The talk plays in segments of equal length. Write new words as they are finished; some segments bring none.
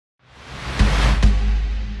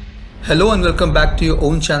Hello and welcome back to your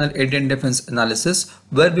own channel Indian Defense Analysis,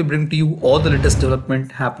 where we bring to you all the latest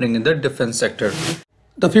development happening in the defense sector.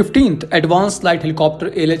 The 15th Advanced Light Helicopter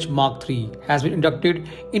ALH MK-III has been inducted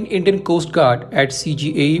in Indian Coast Guard at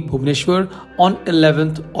CGAE Bhubneshwar on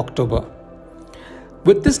 11th October.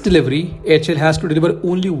 With this delivery, AHL has to deliver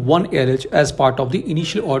only one ALH as part of the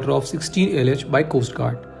initial order of 16 ALH by Coast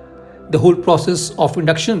Guard. The whole process of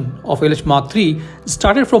induction of ALH MK-III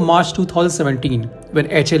started from March 2017 when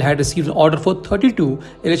HL had received an order for 32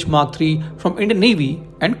 ALH MK-III from Indian Navy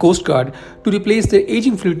and Coast Guard to replace their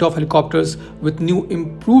aging fleet of helicopters with new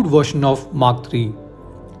improved version of MK-III.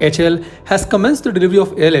 HL has commenced the delivery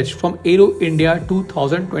of ALH from Aero India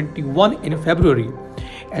 2021 in February.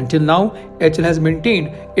 Until now, HL has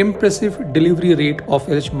maintained impressive delivery rate of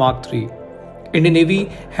ALH MK-III. Indian Navy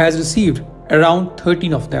has received around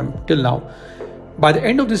 13 of them till now. By the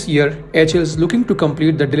end of this year, HL is looking to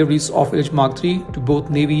complete the deliveries of ALH MK-III to both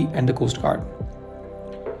Navy and the Coast Guard.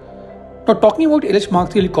 Now, talking about ALH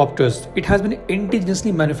MK-III helicopters, it has been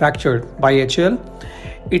indigenously manufactured by HL.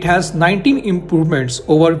 It has 19 improvements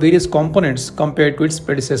over various components compared to its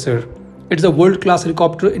predecessor. It is a world-class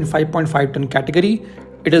helicopter in 5.5 ton category.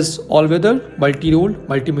 It is all-weather, multi-role,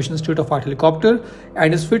 multi-mission state-of-art helicopter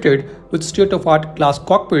and is fitted with state-of-art glass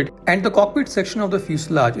cockpit, and the cockpit section of the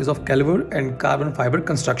fuselage is of caliber and carbon fiber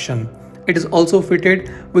construction. It is also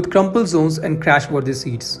fitted with crumple zones and crash-worthy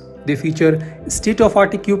seats. They feature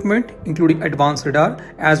state-of-art equipment including advanced radar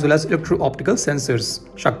as well as electro-optical sensors,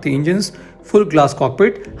 Shakti engines, full glass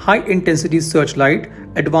cockpit, high-intensity searchlight,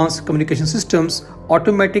 advanced communication systems,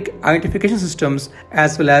 automatic identification systems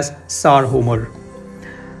as well as SAR Homer.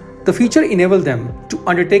 The feature enables them to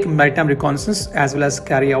undertake maritime reconnaissance as well as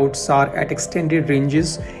carry out SAR at extended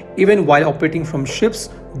ranges even while operating from ships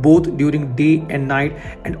both during day and night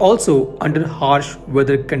and also under harsh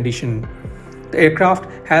weather conditions. The aircraft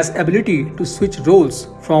has ability to switch roles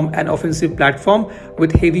from an offensive platform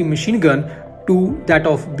with heavy machine gun to that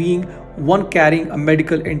of being one carrying a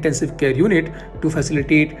medical intensive care unit to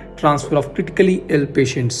facilitate transfer of critically ill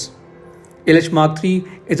patients. ALH MK-III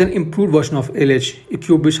is an improved version of ALH,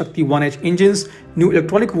 equipped with Shakti 1H engines, new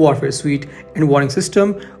electronic warfare suite and warning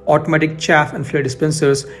system, automatic chaff and flare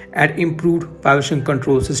dispensers, and improved vibration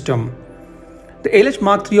control system. The ALH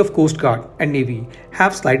MK-III of Coast Guard and Navy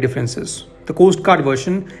have slight differences. The Coast Guard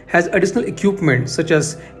version has additional equipment such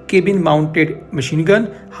as cabin-mounted machine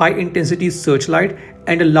gun, high-intensity searchlight,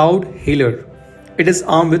 and a loud hailer. It is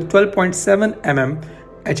armed with 12.7 mm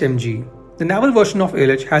HMG. The naval version of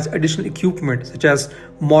ALH has additional equipment such as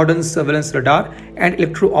modern surveillance radar and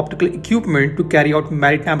electro-optical equipment to carry out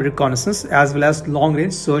maritime reconnaissance as well as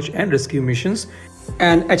long-range search and rescue missions,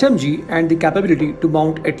 and HMG and the capability to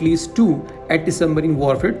mount at least 2 anti-submarine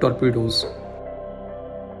warfare torpedoes.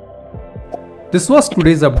 This was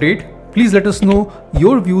today's update. Please let us know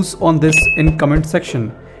your views on this in comment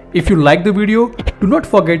section. If you like the video, do not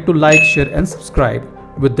forget to like, share and subscribe.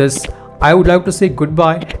 With this, I would like to say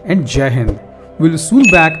goodbye and Jai Hind. We'll soon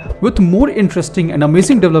back with more interesting and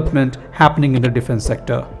amazing development happening in the defense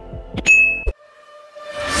sector.